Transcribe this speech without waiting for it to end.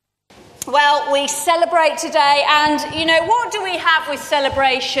Well, we celebrate today, and you know, what do we have with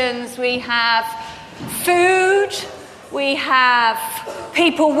celebrations? We have food, we have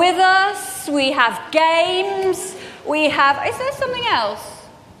people with us, we have games, we have... Is there something else?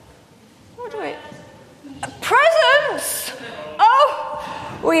 What do we... Presents!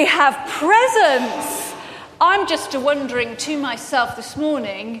 Oh, we have presents. I'm just wondering to myself this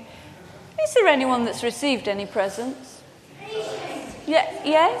morning, is there anyone that's received any presents?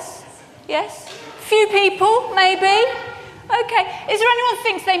 Yes? Yes? Few people, maybe? Okay. Is there anyone who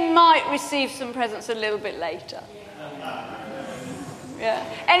thinks they might receive some presents a little bit later? Yeah.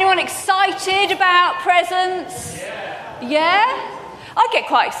 Anyone excited about presents? Yeah? I get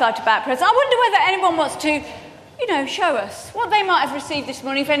quite excited about presents. I wonder whether anyone wants to, show us what they might have received this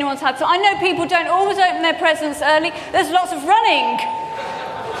morning, if anyone's had some. I know people don't always open their presents early. There's lots of running.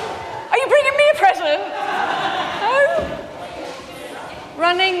 Are you bringing me a present? No?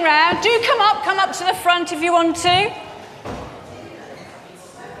 Running round. Do come up to the front if you want to.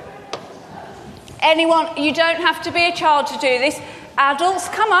 Anyone, you don't have to be a child to do this. Adults,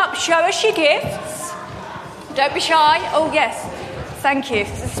 come up, show us your gifts. Don't be shy. Oh, yes. Thank you.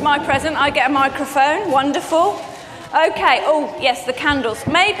 This is my present. I get a microphone. Wonderful. Okay. Oh, yes, the candles.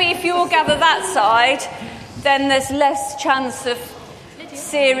 Maybe if you all gather that side, then there's less chance of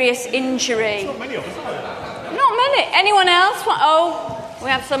serious injury. Not many of us, are there? Not many. Anyone else? Oh, we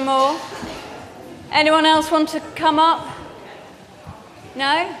have some more. Anyone else want to come up?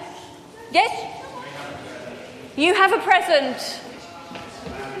 No? Yes? You have a present.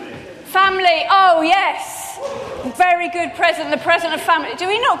 Family. Oh, yes. Very good present. The present of family. Do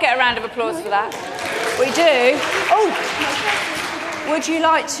we not get a round of applause for that? We do. Oh, would you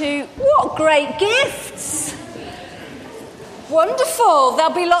like to... What great gifts. Wonderful.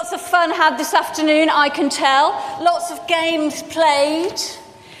 There'll be lots of fun had this afternoon, I can tell. Lots of games played.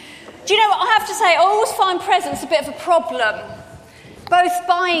 Do you know what I have to say? I always find presents a bit of a problem. Both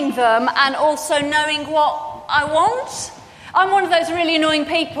buying them and also knowing what I want. I'm one of those really annoying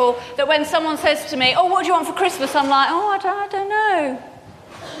people that when someone says to me, what do you want for Christmas? I'm like, I don't know.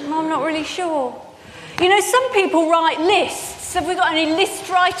 I'm not really sure. Some people write lists. Have we got any list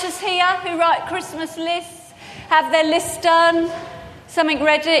writers here who write Christmas lists? Have their list done? Something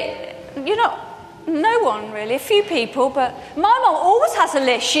ready? No one really. A few people, but my mum always has a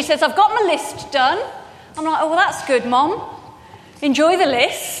list. She says, I've got my list done. I'm like, well, that's good, Mum. Enjoy the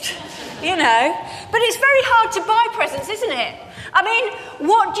list, But it's very hard to buy presents, isn't it? I mean,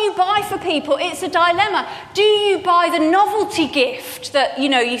 what do you buy for people? It's a dilemma. Do you buy the novelty gift that,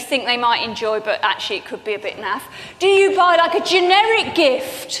 you think they might enjoy, but actually it could be a bit naff? Do you buy like a generic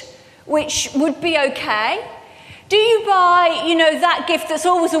gift, which would be okay? Do you buy, that gift that's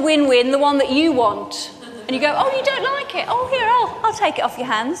always a win-win, the one that you want? And you go, you don't like it? Oh, here, I'll take it off your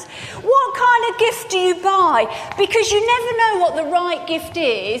hands. What kind of gift do you buy? Because you never know what the right gift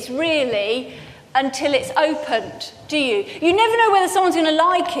is, really, until it's opened, do you? You never know whether someone's going to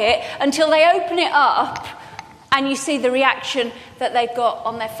like it until they open it up and you see the reaction that they've got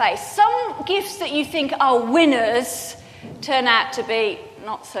on their face. Some gifts that you think are winners turn out to be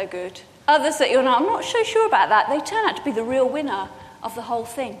not so good. Others that I'm not so sure about that. They turn out to be the real winner of the whole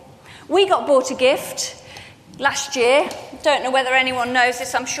thing. We got bought a gift last year. Don't know whether anyone knows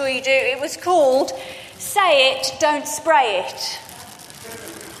this. I'm sure you do. It was called Say It, Don't Spray It.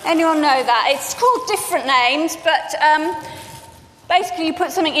 Anyone know that? It's called different names, but basically you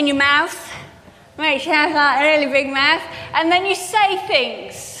put something in your mouth, makes you have like a really big mouth, and then you say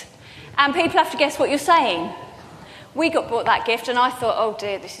things, and people have to guess what you're saying. We got bought that gift, and I thought, oh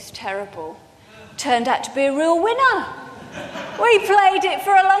dear, this is terrible. Turned out to be a real winner. We played it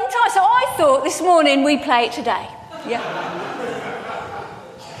for a long time, so I thought this morning we'd play it today. Yeah.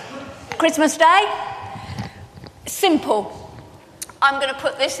 Christmas Day, simple. I'm going to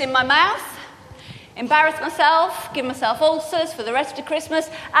put this in my mouth, embarrass myself, give myself ulcers for the rest of Christmas,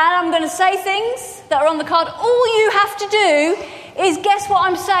 and I'm going to say things that are on the card. All you have to do is guess what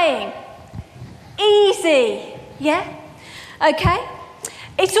I'm saying. Easy. Yeah? Okay?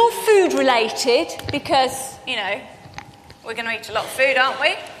 It's all food related because, we're going to eat a lot of food, aren't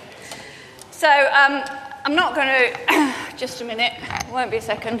we? So, I'm not going to... Just a minute. It won't be a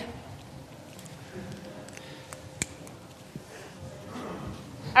second.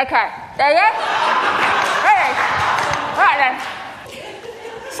 Okay. There you go. Ready? Right then.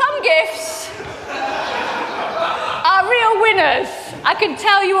 Some gifts are real winners. I can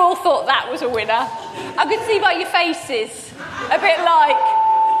tell you all thought that was a winner. I could see by your faces. A bit like...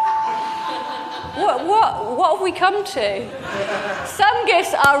 What have we come to? Some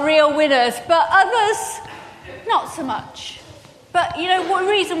gifts are real winners, but others, not so much. But, what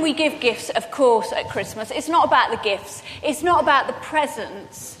reason we give gifts, of course, at Christmas, it's not about the gifts. It's not about the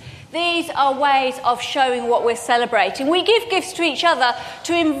presents. These are ways of showing what we're celebrating. We give gifts to each other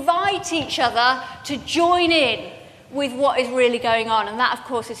to invite each other to join in with what is really going on. And that, of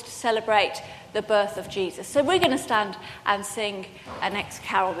course, is to celebrate the birth of Jesus. So we're going to stand and sing our next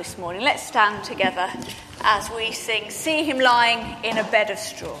carol this morning. Let's stand together as we sing, "See Him Lying in a Bed of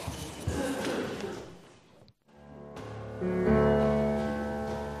Straw."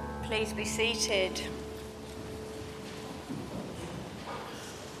 Please be seated.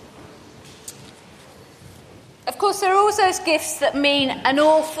 Of course, there are also those gifts that mean an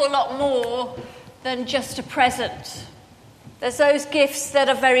awful lot more than just a present. There's those gifts that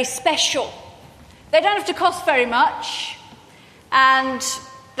are very special. They don't have to cost very much, and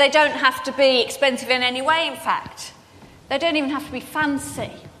they don't have to be expensive in any way, in fact. They don't even have to be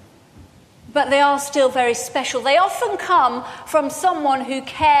fancy. But they are still very special. They often come from someone who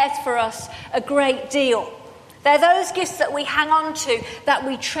cares for us a great deal. They're those gifts that we hang on to, that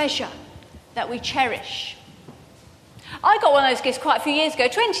we treasure, that we cherish. I got one of those gifts quite a few years ago,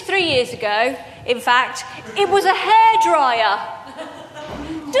 23 years ago, in fact. It was a hairdryer.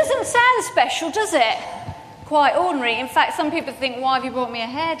 Doesn't sound special, does it? Quite ordinary. In fact, some people think, why have you brought me a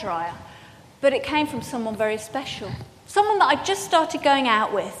hairdryer? But it came from someone very special. Someone that I just started going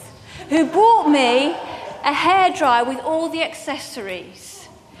out with, who bought me a hairdryer with all the accessories.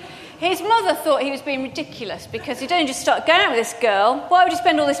 His mother thought he was being ridiculous because he'd only just started going out with this girl. Why would he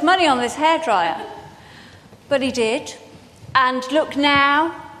spend all this money on this hairdryer? But he did. And look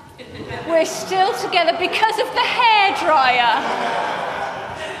now, we're still together because of the hairdryer.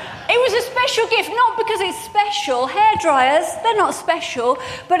 It was a special gift, not because it's special. Hairdryers, they're not special,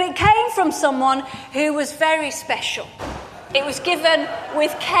 but it came from someone who was very special. It was given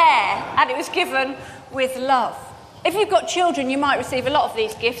with care, and it was given with love. If you've got children, you might receive a lot of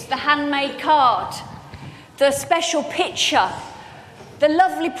these gifts. The handmade card, the special picture, the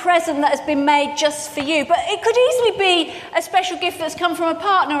lovely present that has been made just for you. But it could easily be a special gift that's come from a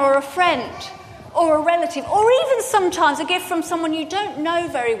partner or a friend or a relative, or even sometimes a gift from someone you don't know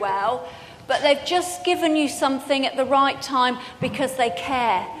very well, but they've just given you something at the right time because they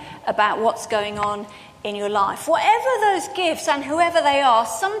care about what's going on in your life. Whatever those gifts and whoever they are,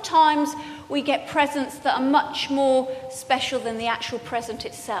 sometimes we get presents that are much more special than the actual present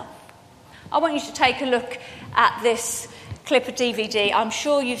itself. I want you to take a look at this clip of DVD. I'm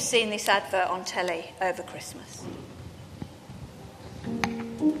sure you've seen this advert on telly over Christmas.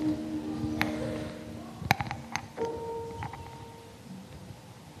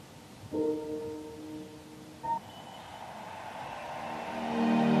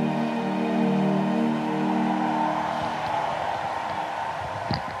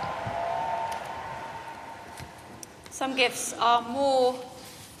 Some gifts are more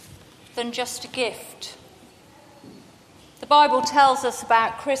than just a gift. The Bible tells us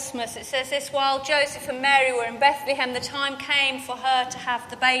about Christmas. It says this: while Joseph and Mary were in Bethlehem, the time came for her to have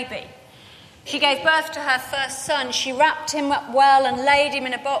the baby. She gave birth to her first son. She wrapped him up well and laid him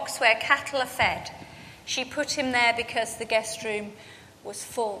in a box where cattle are fed. She put him there because the guest room was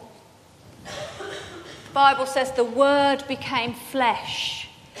full. The Bible says the Word became flesh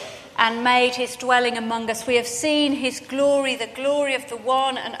and made his dwelling among us. We have seen his glory, the glory of the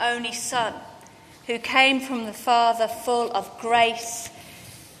one and only Son, who came from the Father, full of grace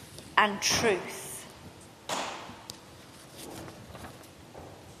and truth.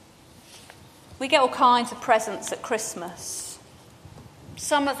 We get all kinds of presents at Christmas.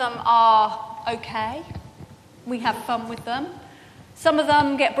 Some of them are okay. We have fun with them. Some of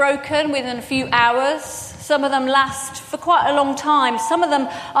them get broken within a few hours. Some of them last for quite a long time. Some of them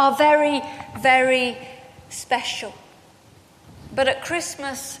are very, very special. But at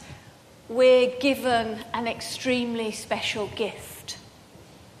Christmas, we're given an extremely special gift.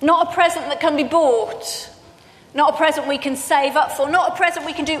 Not a present that can be bought. Not a present we can save up for. Not a present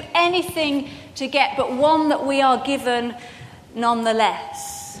we can do anything to get, but one that we are given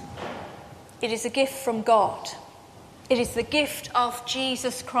nonetheless. It is a gift from God. It is the gift of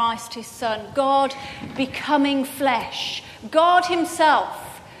Jesus Christ, his Son, God becoming flesh, God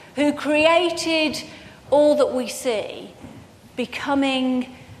himself, who created all that we see,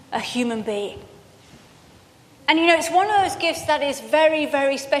 becoming a human being. And it's one of those gifts that is very,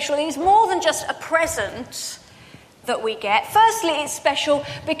 very special. It is more than just a present that we get. Firstly, it's special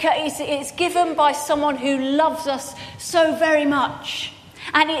because it's given by someone who loves us so very much.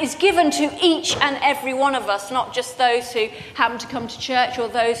 And it is given to each and every one of us, not just those who happen to come to church or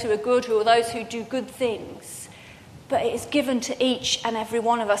those who are good or those who do good things. But it is given to each and every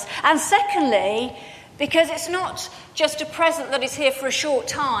one of us. And secondly, Because it's not just a present that is here for a short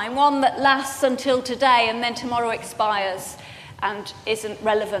time, one that lasts until today and then tomorrow expires and isn't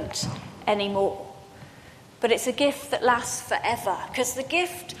relevant anymore. But it's a gift that lasts forever, because the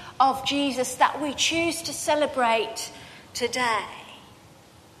gift of Jesus that we choose to celebrate today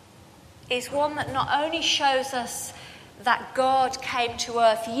is one that not only shows us that God came to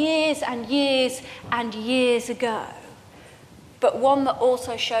earth years and years and years ago, but one that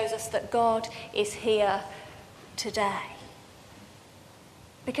also shows us that God is here today.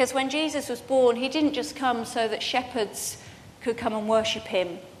 Because when Jesus was born, he didn't just come so that shepherds could come and worship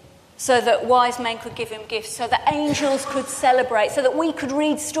him, so that wise men could give him gifts, so that angels could celebrate, so that we could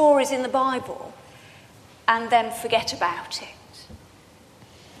read stories in the Bible and then forget about it.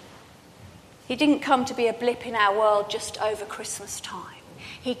 He didn't come to be a blip in our world just over Christmas time.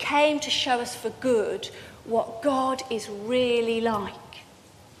 He came to show us for good what God is really like.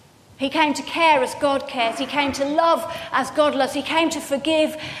 He came to care as God cares. He came to love as God loves. He came to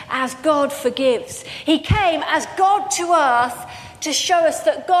forgive as God forgives. He came as God to earth to show us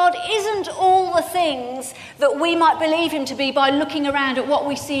that God isn't all the things that we might believe him to be by looking around at what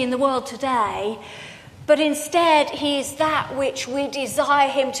we see in the world today, but instead he is that which we desire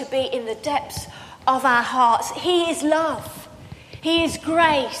him to be in the depths of our hearts. He is love. He is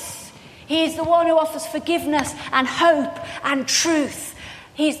grace. He is the one who offers forgiveness and hope and truth.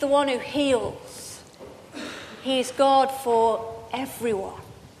 He is the one who heals. He is God for everyone.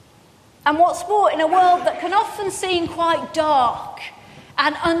 And what's more, in a world that can often seem quite dark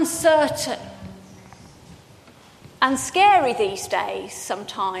and uncertain and scary these days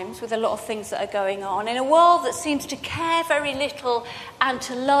sometimes, with a lot of things that are going on, in a world that seems to care very little and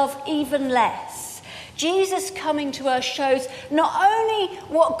to love even less, Jesus coming to us shows not only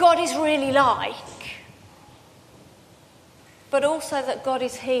what God is really like, but also that God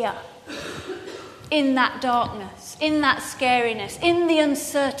is here in that darkness, in that scariness, in the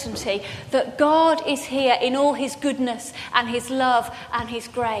uncertainty, that God is here in all his goodness and his love and his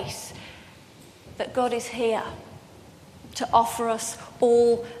grace, that God is here to offer us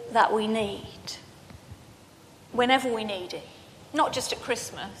all that we need, whenever we need it, not just at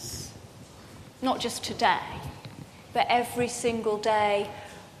Christmas, not just today, but every single day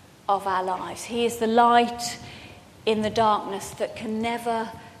of our lives. He is the light in the darkness that can never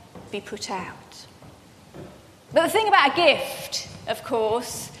be put out. But the thing about a gift, of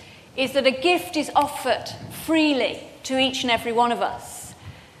course, is that a gift is offered freely to each and every one of us.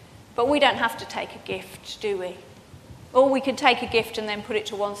 But we don't have to take a gift, do we? Or we can take a gift and then put it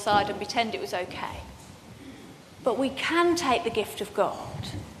to one side and pretend it was okay. But we can take the gift of God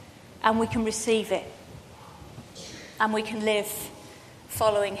and we can receive it. And we can live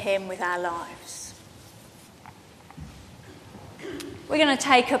following him with our lives. We're going to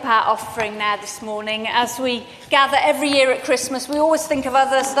take up our offering now this morning. As we gather every year at Christmas, we always think of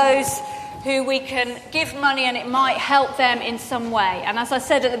others, those who we can give money and it might help them in some way. And as I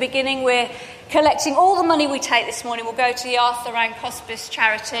said at the beginning, we're collecting all the money we take this morning will go to the Arthur Rank Hospice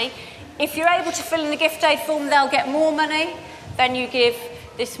charity. If you're able to fill in the gift aid form, they'll get more money than you give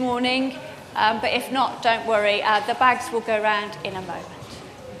this morning. But if not, don't worry. The bags will go round in a moment.